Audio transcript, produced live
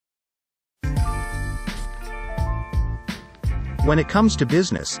When it comes to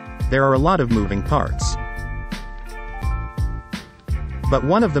business, there are a lot of moving parts. But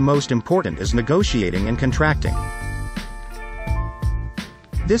one of the most important is negotiating and contracting.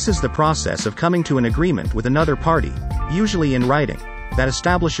 This is the process of coming to an agreement with another party, usually in writing, that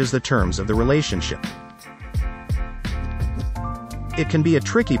establishes the terms of the relationship. It can be a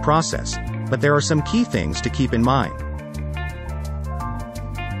tricky process, but there are some key things to keep in mind.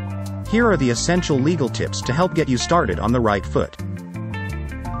 Here are the essential legal tips to help get you started on the right foot.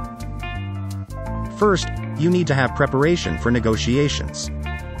 First, you need to have preparation for negotiations.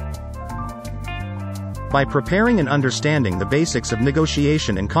 By preparing and understanding the basics of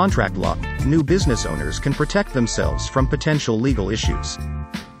negotiation and contract law, new business owners can protect themselves from potential legal issues.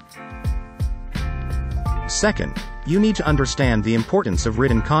 Second, you need to understand the importance of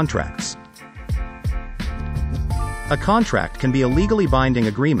written contracts. A contract can be a legally binding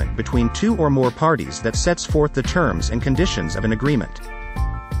agreement between two or more parties that sets forth the terms and conditions of an agreement.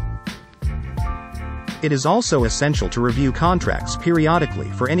 It is also essential to review contracts periodically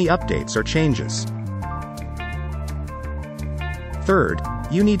for any updates or changes. Third,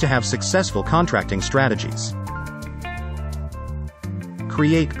 you need to have successful contracting strategies.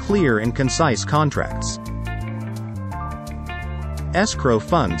 Create clear and concise contracts. Escrow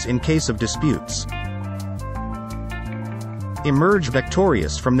funds in case of disputes. Emerge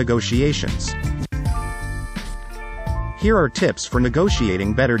victorious from negotiations. Here are tips for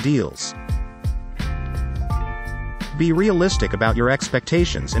negotiating better deals. Be realistic about your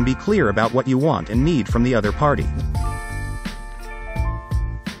expectations and be clear about what you want and need from the other party.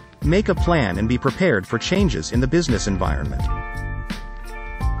 Make a plan and be prepared for changes in the business environment.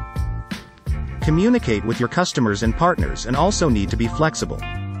 Communicate with your customers and partners and also need to be flexible.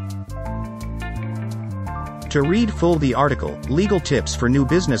 To read the article, Legal Tips for New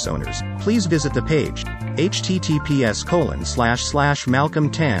Business Owners, please visit the page,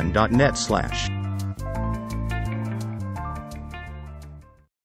 https://malcolmtan.net/.